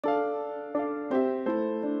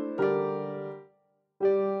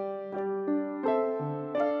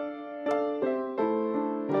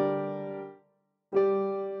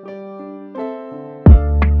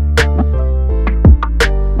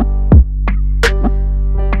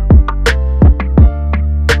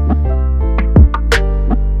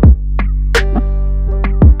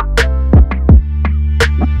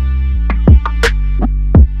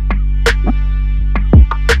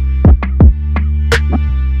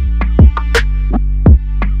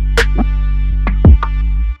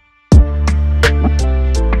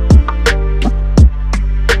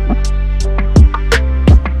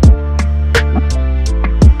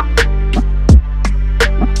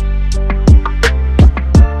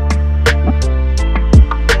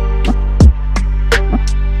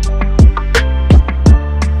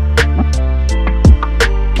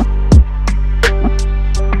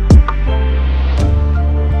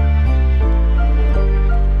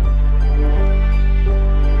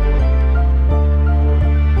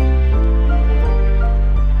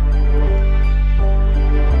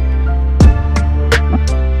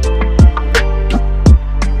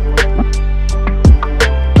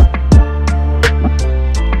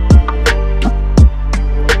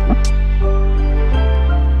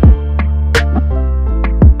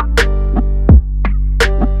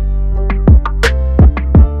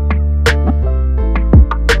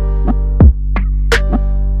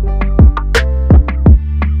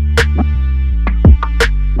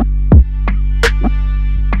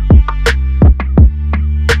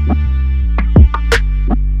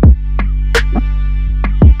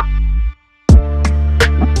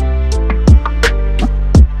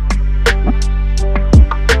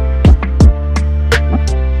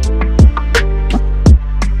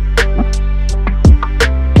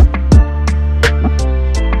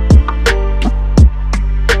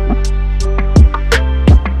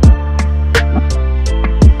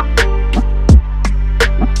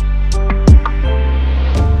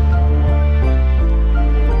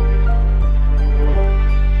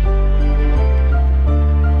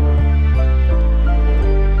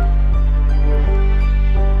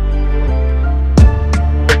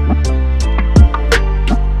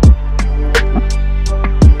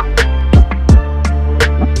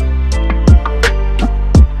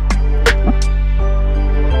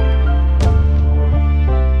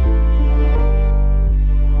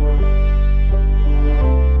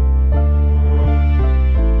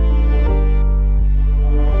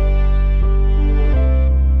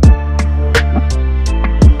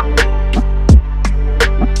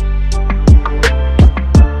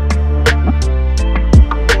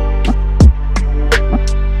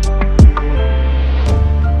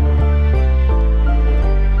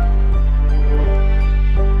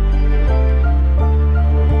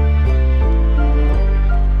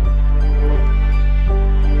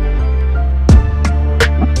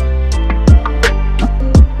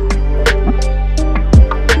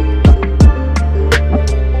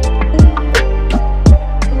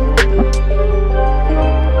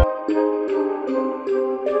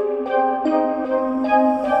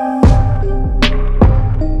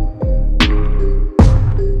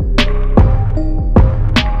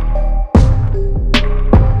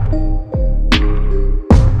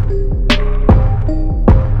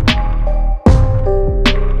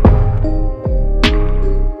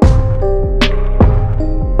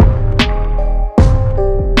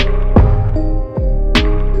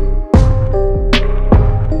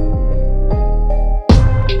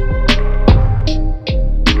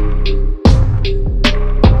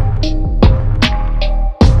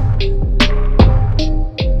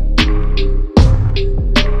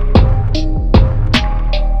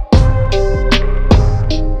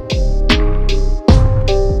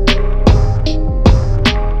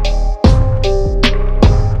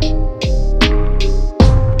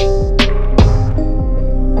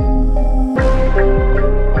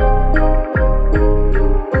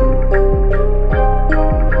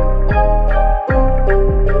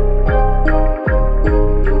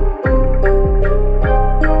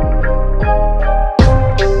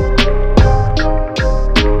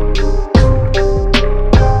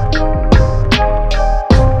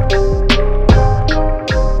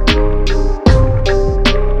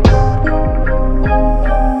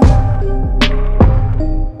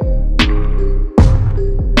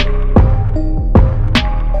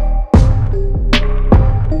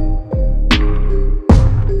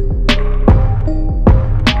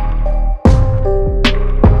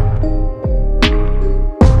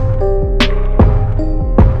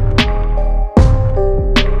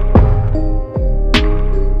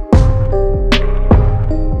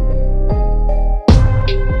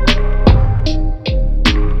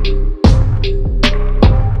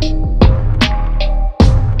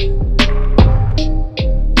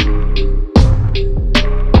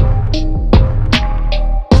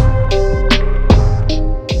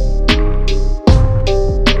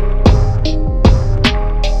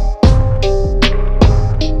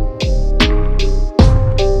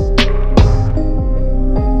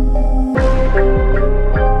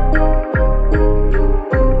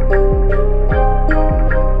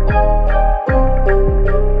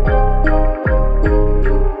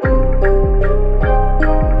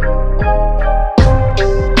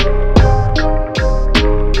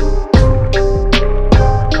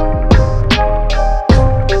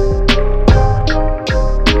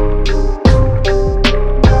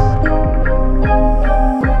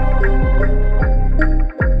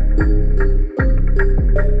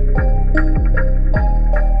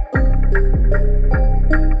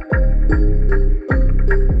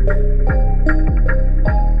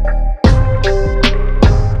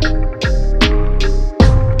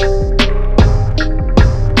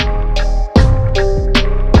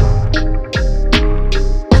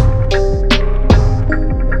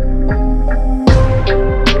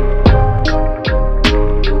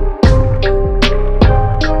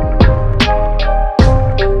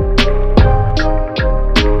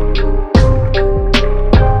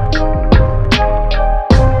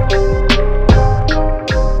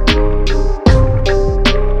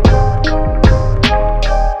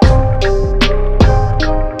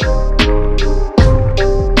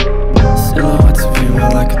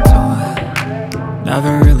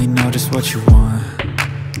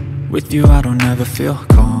With you I don't ever feel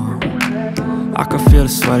calm. I can feel the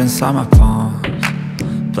sweat inside my palms.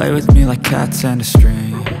 Play with me like cats and a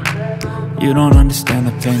string. You don't understand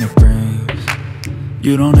the pain it brings.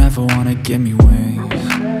 You don't ever wanna give me wings.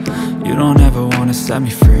 You don't ever wanna set me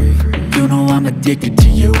free. You know I'm addicted to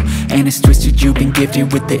you, and it's twisted, you've been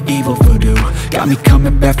gifted with the evil voodoo. Got me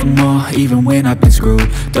coming back for more, even when I've been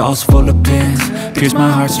screwed. Dolls full of pins, pierce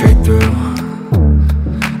my heart straight through.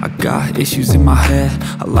 I got issues in my head,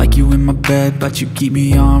 I like you in my bed, but you keep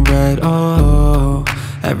me on red. Oh,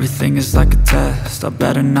 everything is like a test, I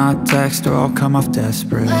better not text or I'll come off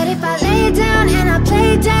desperate. But if I lay down and I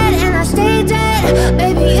play dead and I stay dead,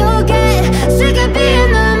 baby you'll get sick of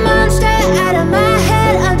being the monster out of my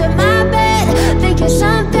head, under my bed, thinking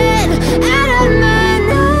something out of my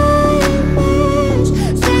nightmares,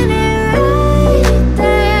 standing right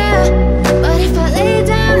there. But if I lay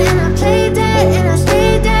down and I play dead and I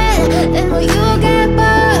stay dead, then will you get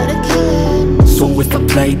bored of killing? So if I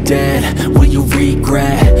play dead, will you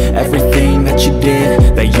regret everything that you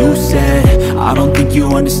did, that you said? I don't think you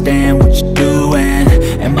understand what you're doing,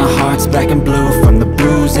 and my heart's black and blue from the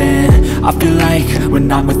bruising. I feel like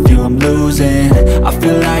when I'm with you I'm losing. I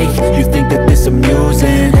feel like you think that this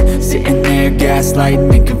amusing, sitting there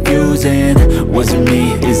gaslighting and confusing. Was it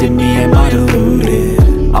me? Is it me? Am I deluded?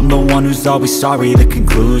 I'm the one who's always sorry, the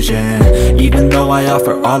conclusion, even though I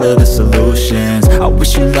offer all of the solutions. I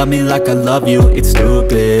wish you loved me like I love you, it's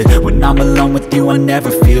stupid. When I'm alone with you I never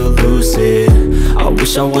feel lucid. I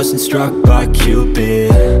wish I wasn't struck by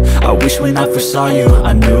Cupid. I wish when I first saw you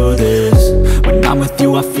I knew this. When I'm with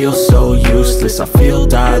you I feel so useless, I feel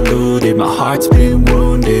diluted, my heart's been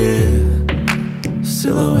wounded.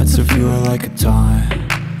 Silhouettes of you are like a taunt,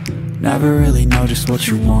 never really know just what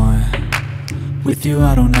you want. With you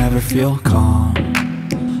I don't ever feel calm,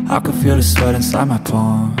 I can feel the sweat inside my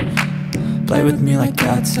palms. Play with me like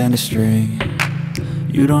cats and a string.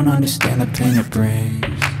 You don't understand the pain it brings.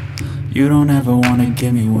 You don't ever wanna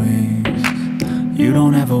give me wings. You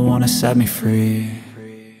don't ever wanna set me free.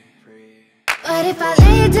 But if I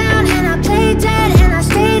lay down and I play dead